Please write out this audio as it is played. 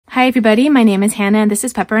Hi everybody, my name is Hannah and this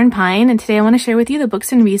is Pepper and Pine, and today I want to share with you the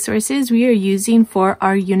books and resources we are using for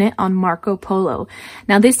our unit on Marco Polo.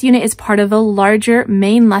 Now this unit is part of a larger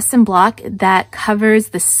main lesson block that covers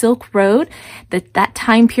the Silk Road, that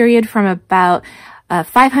time period from about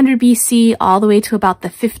 500 BC all the way to about the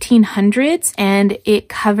 1500s, and it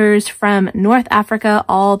covers from North Africa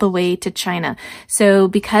all the way to China. So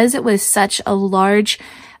because it was such a large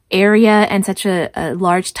area and such a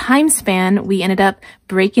large time span, we ended up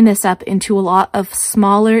breaking this up into a lot of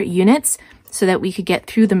smaller units so that we could get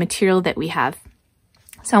through the material that we have.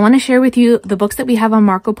 So I want to share with you the books that we have on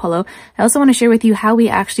Marco Polo. I also want to share with you how we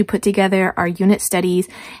actually put together our unit studies,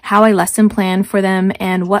 how I lesson plan for them,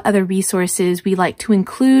 and what other resources we like to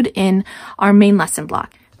include in our main lesson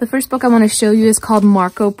block. The first book I want to show you is called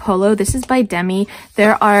Marco Polo. This is by Demi.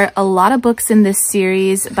 There are a lot of books in this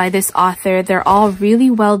series by this author. They're all really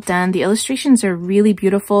well done. The illustrations are really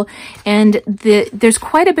beautiful, and there's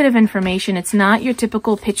quite a bit of information. It's not your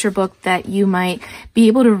typical picture book that you might be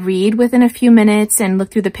able to read within a few minutes and look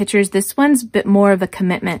through the pictures. This one's a bit more of a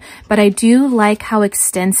commitment, but I do like how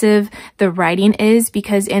extensive the writing is,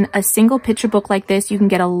 because in a single picture book like this, you can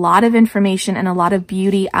get a lot of information and a lot of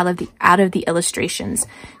beauty out of the illustrations.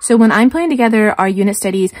 So when I'm putting together our unit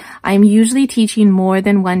studies, I'm usually teaching more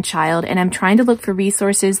than one child, and I'm trying to look for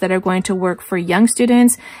resources that are going to work for young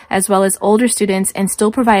students as well as older students and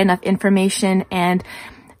still provide enough information and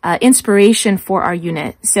inspiration for our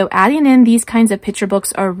unit. So adding in these kinds of picture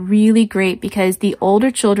books are really great because the older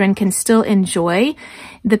children can still enjoy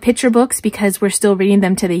the picture books because we're still reading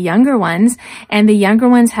them to the younger ones, and the younger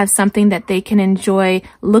ones have something that they can enjoy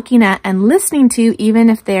looking at and listening to, even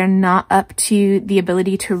if they're not up to the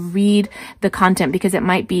ability to read the content, because it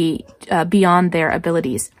might be beyond their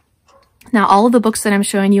abilities. Now, all of the books that I'm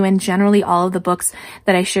showing you, and generally all of the books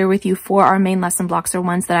that I share with you for our main lesson blocks, are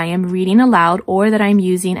ones that I am reading aloud or that I'm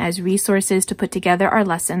using as resources to put together our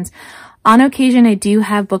lessons. On occasion, I do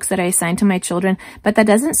have books that I assign to my children, but that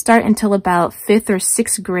doesn't start until about 5th or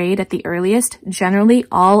 6th grade at the earliest. Generally,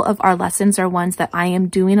 all of our lessons are ones that I am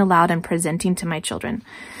doing aloud and presenting to my children.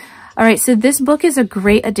 All right, so this book is a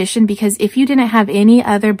great addition because if you didn't have any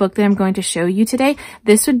other book that I'm going to show you today,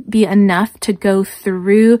 this would be enough to go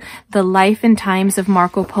through the life and times of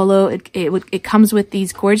Marco Polo. It comes with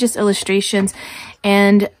these gorgeous illustrations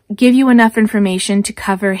and give you enough information to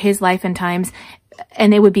cover his life and times,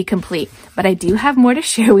 and it would be complete. But I do have more to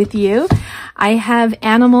share with you. I have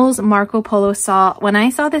Animals Marco Polo Saw. When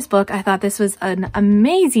I saw this book, I thought this was an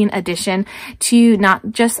amazing addition to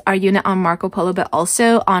not just our unit on Marco Polo, but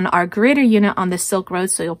also on our greater unit on the Silk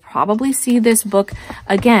Road. So you'll probably see this book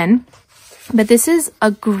again. But this is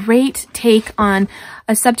a great take on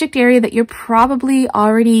a subject area that you're probably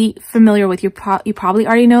already familiar with. You probably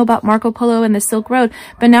already know about Marco Polo and the Silk Road,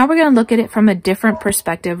 but now we're going to look at it from a different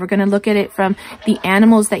perspective. We're going to look at it from the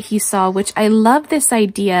animals that he saw, which I love this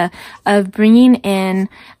idea of bringing in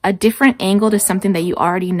a different angle to something that you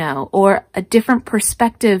already know, or a different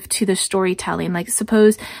perspective to the storytelling. Like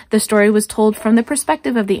suppose the story was told from the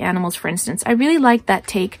perspective of the animals, for instance. I really like that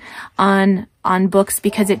take on books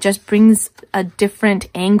because it just brings a different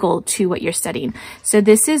angle to what you're studying. So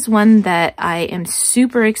this is one that I am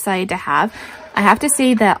super excited to have. I have to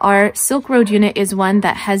say that our Silk Road unit is one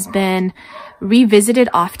that has been revisited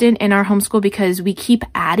often in our homeschool because we keep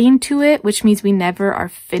adding to it, which means we never are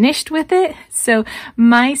finished with it. So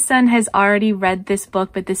my son has already read this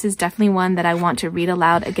book, but this is definitely one that I want to read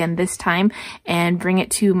aloud again this time and bring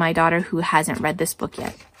it to my daughter who hasn't read this book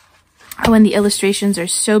yet. Oh, and the illustrations are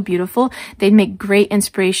so beautiful. They'd make great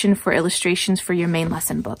inspiration for illustrations for your main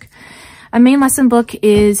lesson book. A main lesson book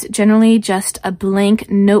is generally just a blank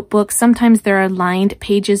notebook. Sometimes there are lined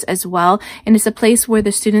pages as well, and it's a place where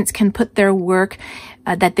the students can put their work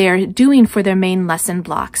that they're doing for their main lesson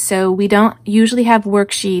block. So we don't usually have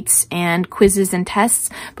worksheets and quizzes and tests,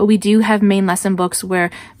 but we do have main lesson books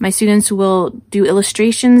where my students will do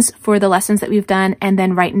illustrations for the lessons that we've done and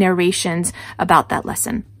then write narrations about that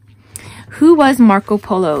lesson. Who was Marco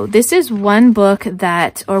Polo? This is one book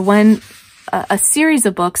that, or a series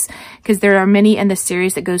of books, because there are many in the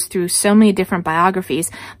series that goes through so many different biographies.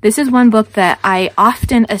 This is one book that I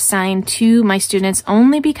often assign to my students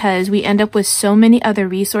only because we end up with so many other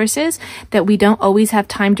resources that we don't always have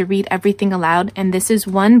time to read everything aloud. And this is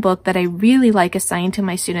one book that I really like assigning to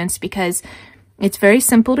my students because it's very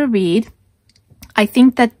simple to read. I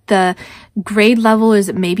think that the grade level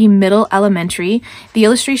is maybe middle elementary. The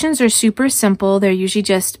illustrations are super simple. They're usually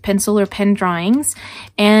just pencil or pen drawings.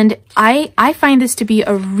 And I find this to be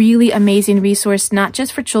a really amazing resource, not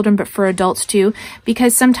just for children, but for adults too,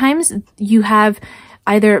 because sometimes you have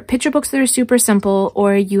either picture books that are super simple,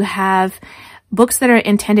 or you have books that are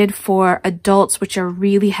intended for adults, which are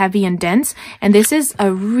really heavy and dense. And this is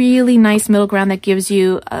a really nice middle ground that gives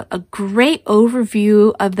you a great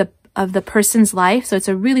overview of the person's life. So it's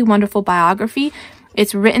a really wonderful biography.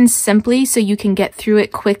 It's written simply so you can get through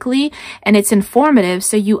it quickly, and it's informative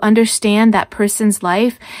so you understand that person's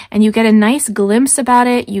life and you get a nice glimpse about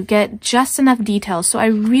it. You get just enough details. So I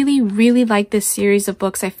really, really like this series of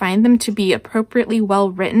books. I find them to be appropriately well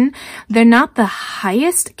written. They're not the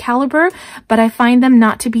highest caliber, but I find them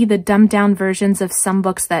not to be the dumbed down versions of some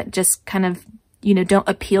books that just kind of don't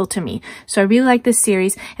appeal to me. So I really like this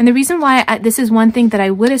series. And the reason why this is one thing that I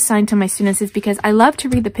would assign to my students is because I love to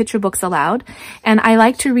read the picture books aloud. And I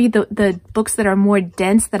like to read the books that are more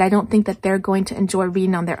dense that I don't think that they're going to enjoy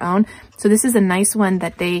reading on their own. So this is a nice one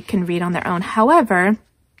that they can read on their own. However,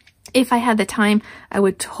 if I had the time, I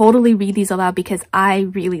would totally read these aloud because I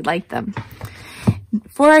really like them.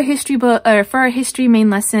 For our history book, or for our history main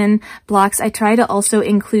lesson blocks, I try to also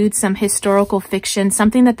include some historical fiction,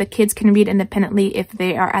 something that the kids can read independently if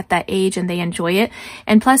they are at that age and they enjoy it.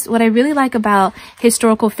 And plus, what I really like about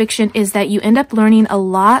historical fiction is that you end up learning a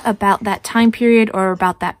lot about that time period or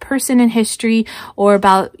about that person in history or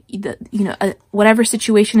about whatever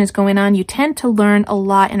situation is going on. You tend to learn a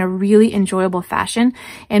lot in a really enjoyable fashion.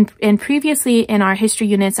 And previously in our history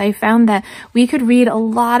units, I found that we could read a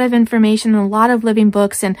lot of information, a lot of living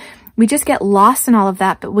books, and we just get lost in all of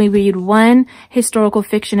that. But we read one historical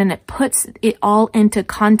fiction and it puts it all into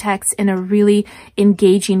context in a really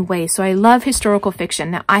engaging way. So I love historical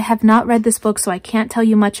fiction. Now, I have not read this book, so I can't tell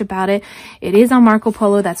you much about it. It is on Marco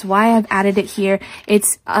Polo. That's why I've added it here.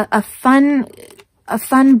 It's a fun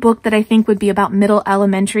book that I think would be about middle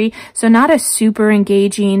elementary. So not a super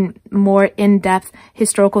engaging, more in-depth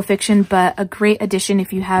historical fiction, but a great addition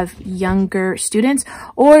if you have younger students,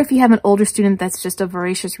 or if you have an older student that's just a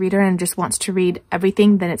voracious reader and just wants to read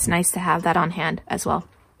everything, then it's nice to have that on hand as well.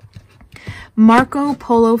 Marco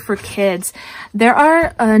Polo for kids. There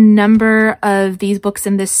are a number of these books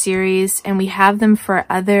in this series, and we have them for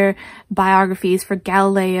other biographies, for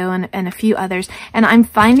Galileo and a few others. And I'm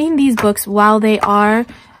finding these books, while they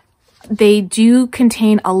do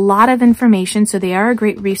contain a lot of information, so they are a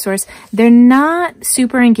great resource, they're not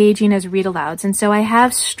super engaging as read alouds. And so I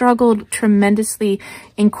have struggled tremendously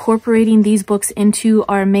incorporating these books into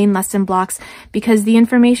our main lesson blocks because the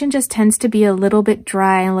information just tends to be a little bit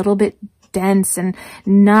dry, a little bit dense, and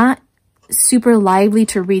not super lively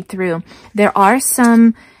to read through. There are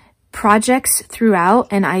some projects throughout,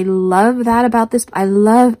 and I love that about this. I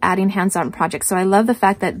love adding hands-on projects. So I love the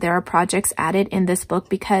fact that there are projects added in this book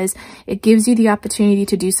because it gives you the opportunity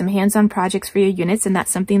to do some hands-on projects for your units, and that's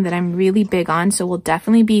something that I'm really big on. So we'll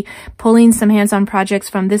definitely be pulling some hands-on projects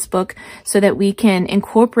from this book so that we can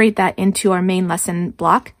incorporate that into our main lesson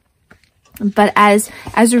block. But as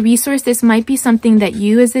a resource, this might be something that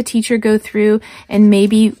you as a teacher go through and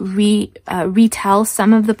maybe retell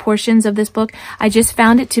some of the portions of this book. I just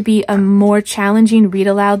found it to be a more challenging read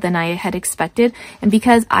aloud than I had expected. And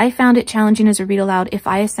because I found it challenging as a read aloud, if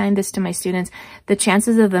I assign this to my students, the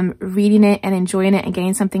chances of them reading it and enjoying it and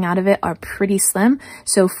getting something out of it are pretty slim.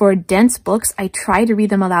 So for dense books, I try to read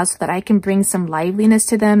them aloud so that I can bring some liveliness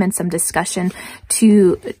to them and some discussion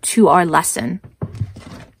to our lesson.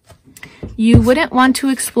 You wouldn't want to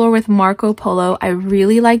explore with Marco Polo. I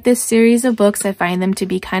really like this series of books. I find them to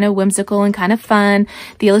be kind of whimsical and kind of fun.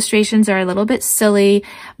 The illustrations are a little bit silly,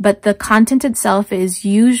 but the content itself is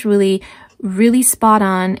usually really spot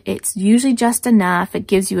on. It's usually just enough. It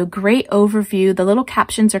gives you a great overview. The little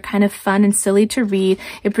captions are kind of fun and silly to read.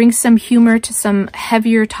 It brings some humor to some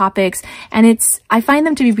heavier topics, and I find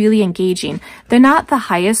them to be really engaging. They're not the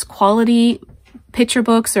highest quality picture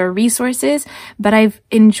books or resources, but I've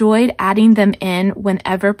enjoyed adding them in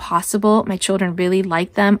whenever possible. My children really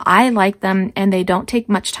like them. I like them, and they don't take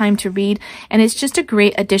much time to read. And it's just a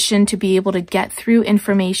great addition to be able to get through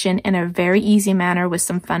information in a very easy manner with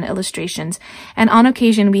some fun illustrations. And on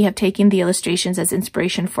occasion, we have taken the illustrations as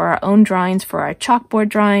inspiration for our own drawings, for our chalkboard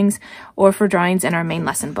drawings, or for drawings in our main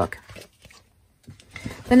lesson book.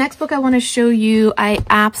 The next book I want to show you, I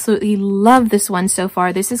absolutely love this one so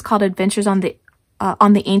far. This is called Adventures on the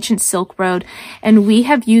Ancient Silk Road, and we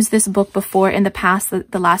have used this book before in the past.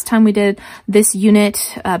 The last time we did this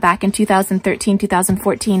unit back in 2013,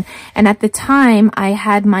 2014, and at the time I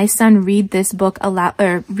had my son read this book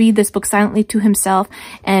silently to himself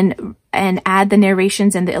and add the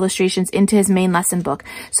narrations and the illustrations into his main lesson book.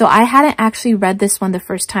 So I hadn't actually read this one the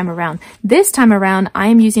first time around. This time around, I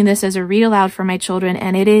am using this as a read aloud for my children,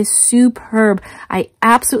 and it is superb. I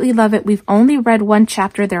absolutely love it. We've only read one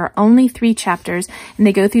chapter. There are only 3 chapters, and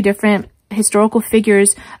they go through different historical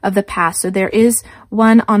figures of the past. So there is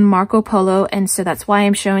one on Marco Polo, and so that's why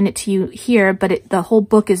I'm showing it to you here, but the whole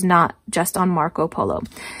book is not just on Marco Polo.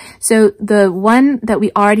 So the one that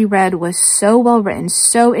we already read was so well written,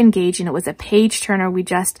 so engaging. It was a page turner. We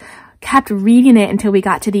just kept reading it until we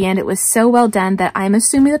got to the end. It was so well done that I'm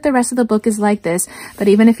assuming that the rest of the book is like this. But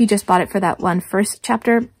even if you just bought it for that one first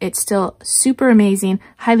chapter, it's still super amazing.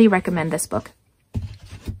 Highly recommend this book.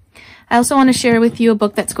 I also want to share with you a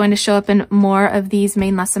book that's going to show up in more of these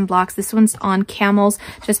main lesson blocks. This one's on camels,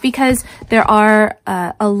 just because there are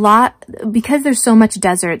because there's so much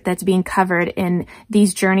desert that's being covered in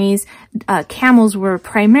these journeys. Camels were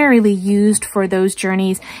primarily used for those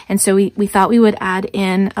journeys, and so we thought we would add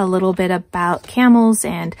in a little bit about camels,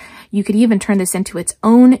 and you could even turn this into its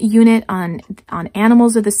own unit on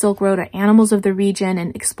animals of the Silk Road or animals of the region,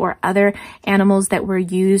 and explore other animals that were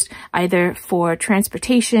used either for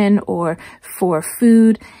transportation or for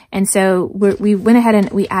food. And so we went ahead and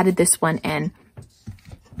we added this one in.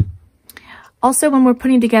 Also, when we're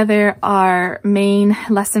putting together our main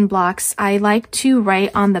lesson blocks, I like to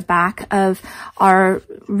write on the back of our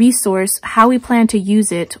resource how we plan to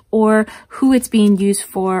use it, or who it's being used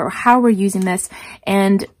for, or how we're using this.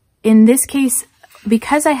 And in this case,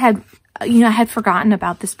 because I had forgotten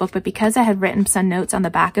about this book, but because I had written some notes on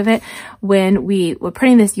the back of it when we were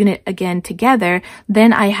putting this unit again together,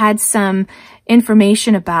 then I had some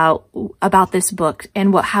information about this book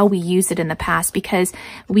and how we used it in the past, because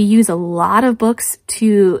we use a lot of books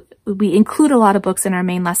we include a lot of books in our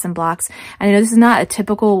main lesson blocks. And I know this is not a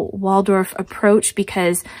typical Waldorf approach,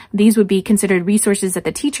 because these would be considered resources that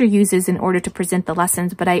the teacher uses in order to present the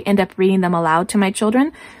lessons, but I end up reading them aloud to my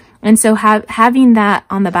children. And so having that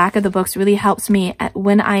on the back of the books really helps me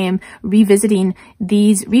when I am revisiting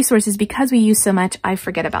these resources, because we use so much, I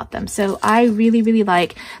forget about them. So I really, really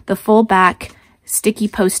like the full back sticky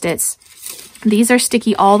Post-its. These are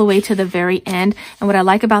sticky all the way to the very end. And what I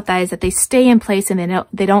like about that is that they stay in place and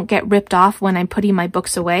they don't get ripped off when I'm putting my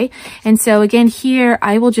books away. And so again, here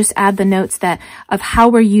I will just add the notes of how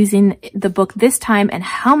we're using the book this time and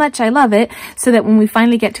how much I love it, so that when we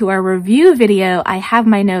finally get to our review video, I have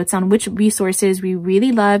my notes on which resources we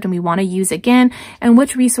really loved and we want to use again, and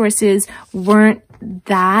which resources weren't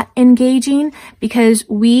that engaging, because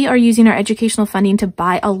we are using our educational funding to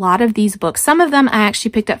buy a lot of these books. Some of them I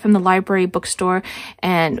actually picked up from the library bookstore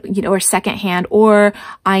and, or secondhand, or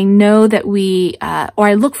I know that or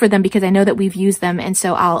I look for them because I know that we've used them. And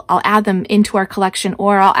so I'll add them into our collection,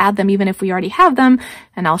 or I'll add them even if we already have them,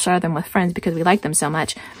 and I'll share them with friends because we like them so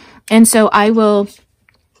much. And so I will,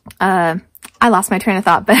 I lost my train of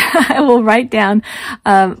thought, but I will write down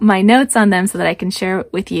my notes on them so that I can share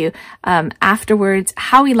with you afterwards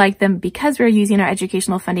how we like them. Because we're using our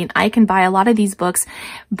educational funding, I can buy a lot of these books,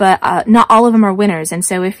 but not all of them are winners. And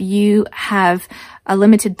so if you have a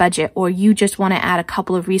limited budget, or you just want to add a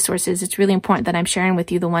couple of resources, it's really important that I'm sharing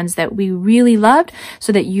with you the ones that we really loved,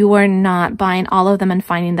 so that you are not buying all of them and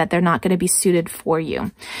finding that they're not going to be suited for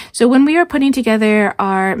you. So when we are putting together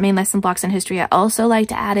our main lesson blocks in history, I also like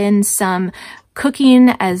to add in some cooking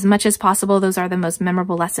as much as possible. Those are the most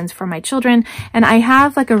memorable lessons for my children. And I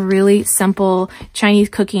have like a really simple Chinese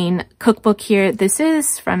cooking cookbook here. This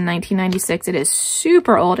is from 1996. It is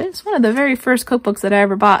super old. It's one of the very first cookbooks that I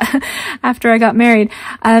ever bought after I got married.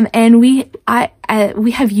 And we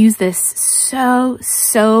have used this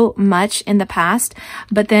so much in the past,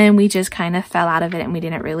 but then we just kind of fell out of it and we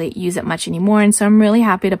didn't really use it much anymore. And so I'm really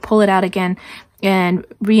happy to pull it out again and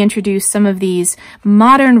reintroduce some of these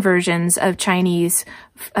modern versions of Chinese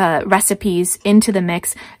recipes into the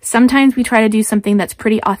mix. Sometimes we try to do something that's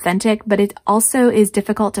pretty authentic, but it also is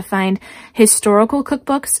difficult to find historical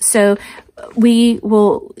cookbooks. So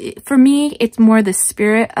for me, it's more the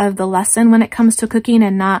spirit of the lesson when it comes to cooking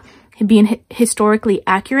and not being historically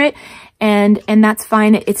accurate. And that's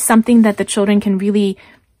fine. It's something that the children can really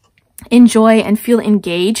enjoy and feel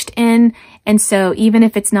engaged in. And so even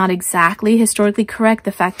if it's not exactly historically correct,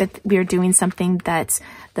 the fact that we are doing something that's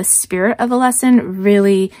the spirit of the lesson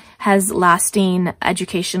really has lasting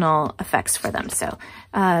educational effects for them. So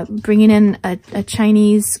bringing in a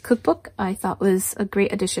Chinese cookbook, I thought was a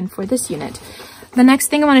great addition for this unit. The next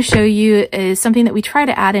thing I want to show you is something that we try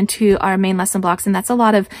to add into our main lesson blocks, and that's a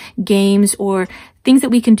lot of games or things that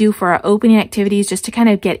we can do for our opening activities just to kind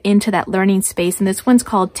of get into that learning space. And this one's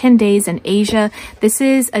called 10 Days in Asia. This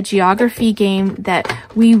is a geography game that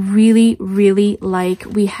we really, really like.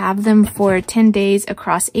 We have them for 10 days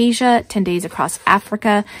across Asia, 10 days across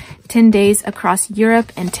Africa, 10 days across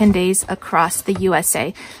Europe, and 10 days across the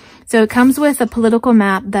USA. So it comes with a political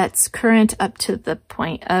map that's current up to the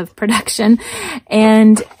point of production,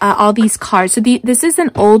 and all these cards. So this is an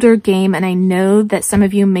older game, and I know that some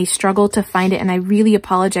of you may struggle to find it, and I really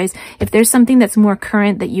apologize. If there's something that's more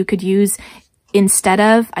current that you could use instead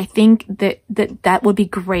of, I think that would be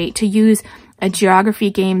great to use a geography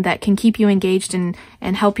game that can keep you engaged and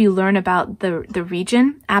help you learn about the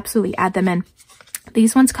region. Absolutely add them in.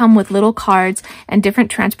 These ones come with little cards and different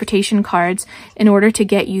transportation cards in order to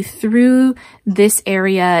get you through this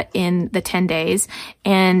area in the 10 days.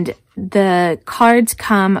 And the cards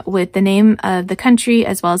come with the name of the country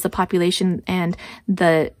as well as the population and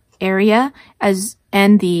the area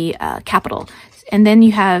and the capital. And then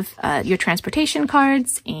you have your transportation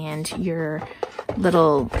cards and your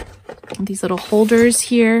these little holders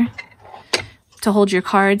here to hold your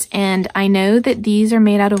cards. And I know that these are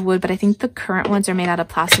made out of wood, but I think the current ones are made out of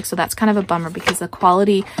plastic. So that's kind of a bummer because the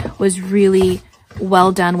quality was really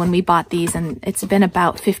well done when we bought these. And it's been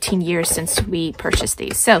about 15 years since we purchased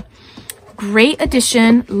these. So great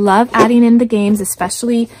addition. Love adding in the games,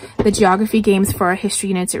 especially the geography games for our history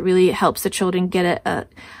units. It really helps the children get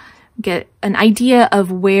an idea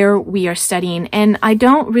of where we are studying. And I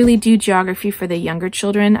don't really do geography for the younger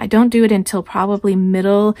children. I don't do it until probably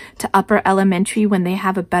middle to upper elementary when they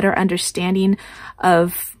have a better understanding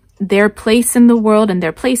of their place in the world and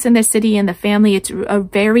their place in the city and the family. It's a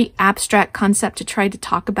very abstract concept to try to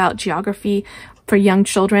talk about geography for young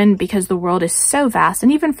children because the world is so vast.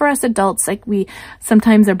 And even for us adults, like we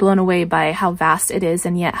sometimes are blown away by how vast it is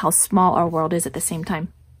and yet how small our world is at the same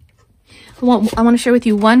time. I want to share with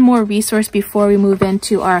you one more resource before we move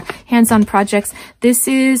into our hands-on projects. This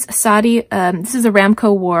is this is a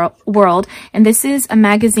Ramco World, and this is a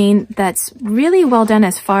magazine that's really well done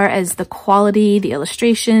as far as the quality, the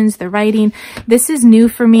illustrations, the writing. This is new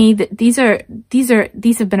for me. These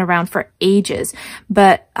have been around for ages,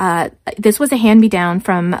 but this was a hand-me-down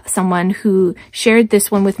from someone who shared this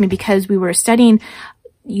one with me because we were studying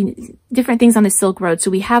different things on the Silk Road.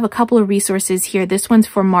 So we have a couple of resources here. This one's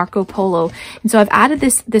for Marco Polo. And so I've added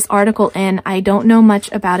this article in. I don't know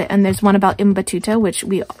much about it. And there's one about Batuta, which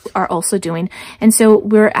we are also doing. And so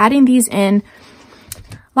we're adding these in.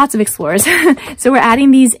 Lots of explorers. So we're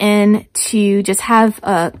adding these in to just have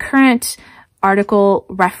a current article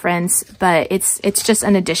reference, but it's just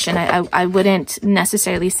an addition. I wouldn't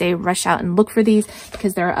necessarily say rush out and look for these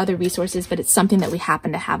because there are other resources, but it's something that we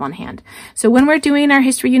happen to have on hand. So when we're doing our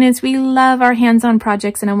history units, we love our hands-on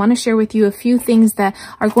projects, and I want to share with you a few things that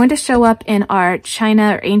are going to show up in our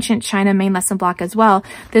China or Ancient China main lesson block as well.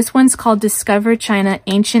 This one's called Discover China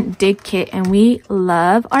Ancient Dig Kit, and we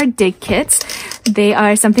love our dig kits. They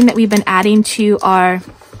are something that we've been adding to our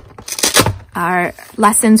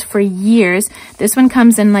lessons for years. This one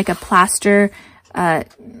comes in like a plaster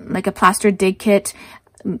dig kit.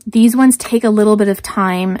 These ones take a little bit of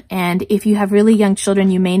time, and if you have really young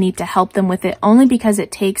children, you may need to help them with it only because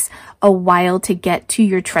it takes a while to get to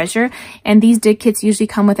your treasure. And these dig kits usually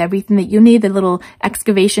come with everything that you need, the little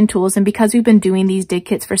excavation tools. And because we've been doing these dig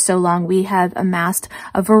kits for so long, we have amassed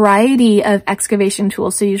a variety of excavation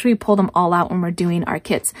tools. So usually we pull them all out when we're doing our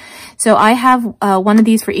kits. So I have one of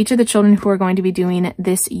these for each of the children who are going to be doing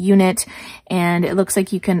this unit. And it looks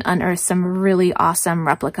like you can unearth some really awesome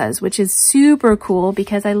replicas, which is super cool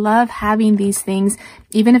because I love having these things.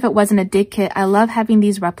 Even if it wasn't a dig kit, I love having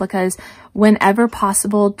these replicas whenever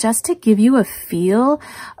possible, just to give you a feel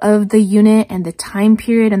of the unit and the time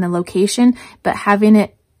period and the location. But having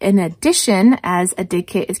it in addition as a dig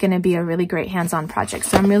kit is going to be a really great hands-on project.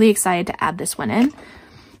 So I'm really excited to add this one in.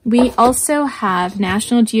 We also have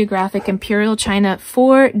National Geographic Imperial China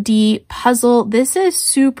 4D puzzle. This is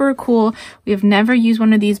super cool. We have never used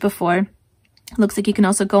one of these before. Looks like you can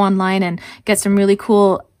also go online and get some really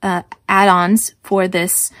cool add-ons for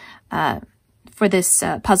this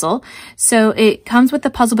puzzle. So it comes with the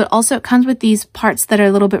puzzle, but also it comes with these parts that are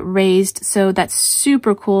a little bit raised. So that's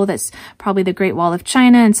super cool. That's probably the Great Wall of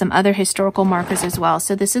China and some other historical markers as well.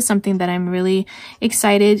 So this is something that I'm really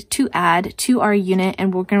excited to add to our unit,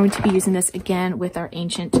 and we're going to be using this again with our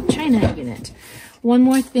Ancient China unit. One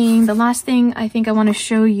more thing, the last thing I think I want to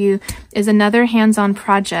show you is another hands-on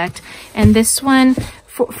project. And this one,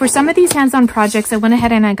 for some of these hands-on projects, I went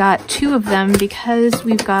ahead and I got 2 of them because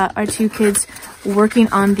we've got our 2 kids working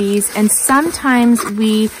on these. And sometimes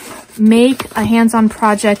we make a hands-on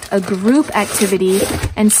project a group activity,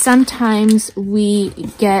 and sometimes we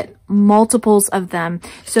get multiples of them.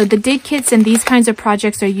 So the dig kits and these kinds of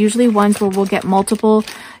projects are usually ones where we'll get multiple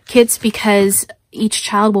kits because each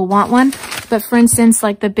child will want one. But for instance,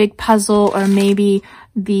 like the big puzzle, or maybe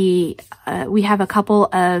the we have a couple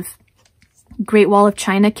of Great Wall of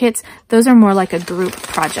China kits, those are more like a group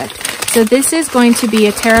project. So this is going to be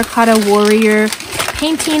a Terracotta Warrior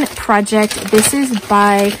painting project. This is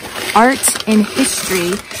by Art and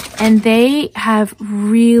History, and they have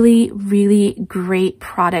really, really great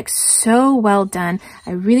products. So well done.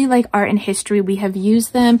 I really like Art and History. We have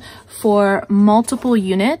used them for multiple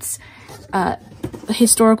units,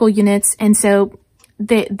 historical units, and so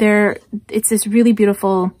it's this really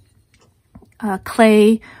beautiful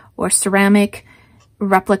clay or ceramic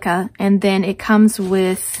replica, and then it comes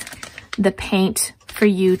with the paint for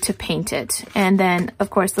you to paint it, and then of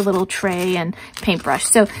course the little tray and paintbrush.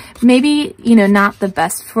 So maybe, you know, not the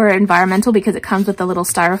best for environmental because it comes with a little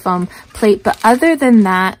styrofoam plate, but other than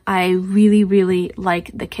that, I really, really like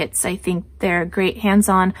the kits. I think they're a great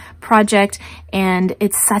hands-on project, and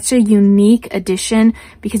it's such a unique addition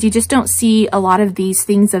because you just don't see a lot of these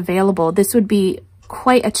things available. This would be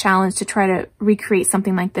quite a challenge to try to recreate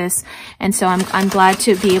something like this, and so I'm glad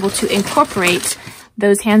to be able to incorporate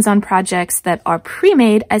those hands-on projects that are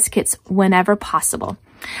pre-made as kits whenever possible.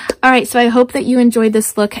 All right, so I hope that you enjoyed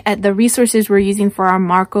this look at the resources we're using for our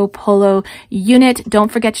Marco Polo unit.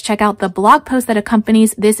 Don't forget to check out the blog post that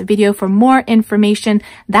accompanies this video for more information.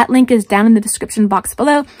 That link is down in the description box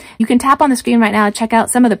below. You can tap on the screen right now to check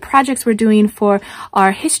out some of the projects we're doing for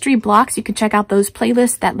our history blocks. You can check out those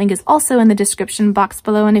playlists. That link is also in the description box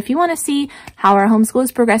below. And if you want to see how our homeschool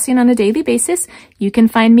is progressing on a daily basis, you can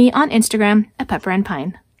find me on Instagram at Pepper and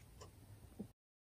Pine.